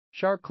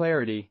Sharp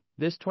clarity.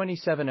 This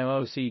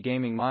 2700C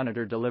gaming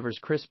monitor delivers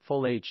crisp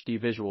Full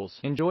HD visuals.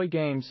 Enjoy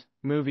games,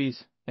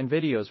 movies, and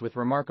videos with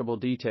remarkable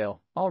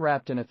detail, all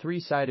wrapped in a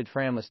three-sided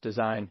frameless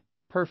design,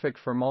 perfect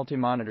for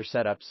multi-monitor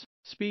setups.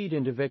 Speed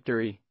into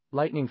victory.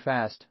 Lightning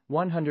fast,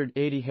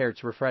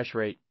 180Hz refresh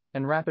rate,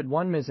 and rapid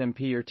 1ms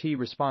MP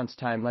response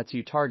time lets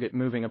you target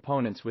moving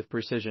opponents with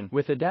precision.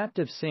 With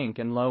adaptive sync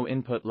and low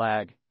input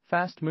lag,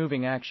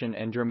 fast-moving action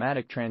and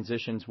dramatic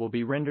transitions will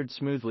be rendered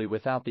smoothly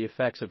without the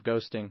effects of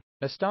ghosting.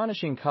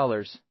 Astonishing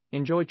colors.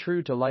 Enjoy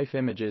true-to-life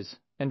images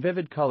and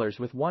vivid colors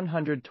with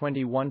 121%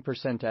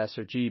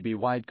 sRGB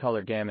wide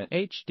color gamut.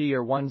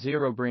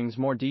 HDR10 brings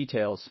more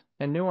details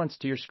and nuance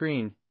to your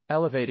screen,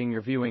 elevating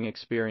your viewing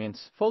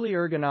experience. Fully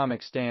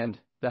ergonomic stand.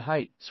 The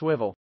height,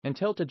 swivel, and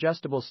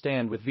tilt-adjustable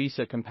stand with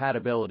VESA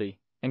compatibility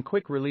and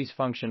quick-release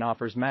function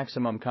offers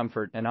maximum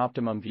comfort and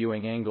optimum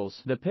viewing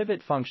angles. The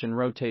pivot function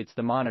rotates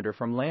the monitor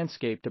from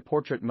landscape to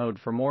portrait mode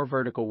for more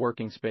vertical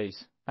working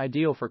space,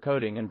 ideal for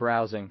coding and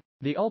browsing.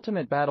 The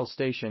ultimate battle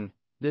station.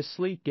 This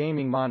sleek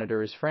gaming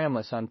monitor is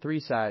frameless on three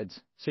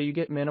sides, so you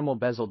get minimal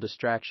bezel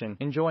distraction.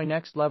 Enjoy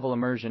next-level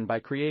immersion by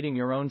creating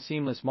your own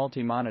seamless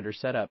multi-monitor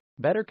setup.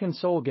 Better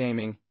console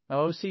gaming.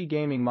 AOC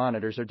gaming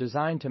monitors are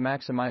designed to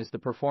maximize the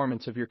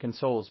performance of your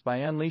consoles by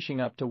unleashing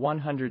up to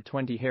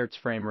 120 Hz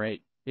frame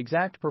rate.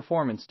 Exact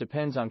performance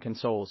depends on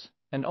consoles,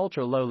 and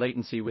ultra-low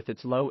latency with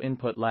its low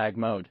input lag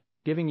mode,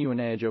 giving you an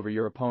edge over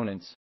your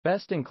opponents.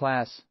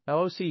 Best-in-class.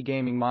 AOC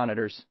gaming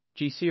monitors,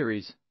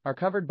 G-Series, are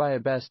covered by a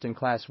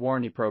best-in-class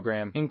warranty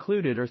program.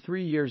 Included are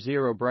 3-year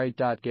zero bright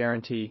dot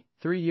guarantee,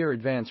 3-year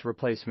advance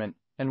replacement,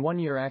 and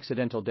 1-year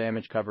accidental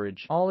damage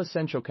coverage. All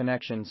essential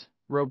connections.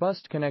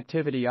 Robust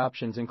connectivity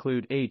options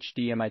include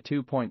HDMI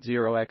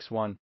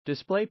 2.0x1,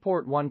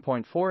 DisplayPort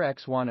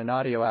 1.4x1 and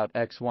Audio Out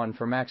x1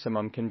 for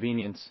maximum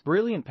convenience.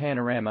 Brilliant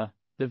panorama.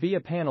 The VIA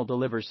panel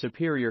delivers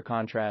superior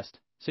contrast,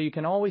 so you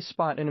can always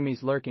spot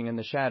enemies lurking in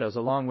the shadows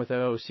along with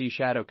AOC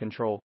shadow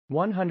control.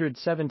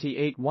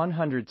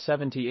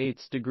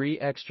 178 degree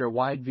extra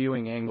wide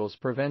viewing angles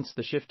prevents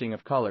the shifting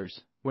of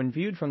colors when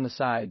viewed from the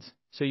sides,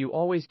 so you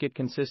always get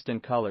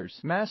consistent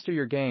colors. Master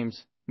your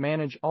games.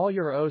 Manage all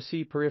your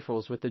AOC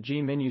peripherals with the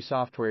G-Menu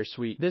software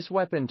suite. This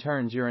weapon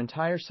turns your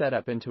entire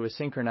setup into a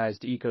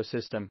synchronized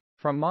ecosystem,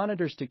 from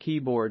monitors to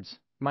keyboards,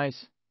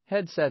 mice,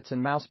 headsets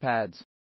and mouse pads.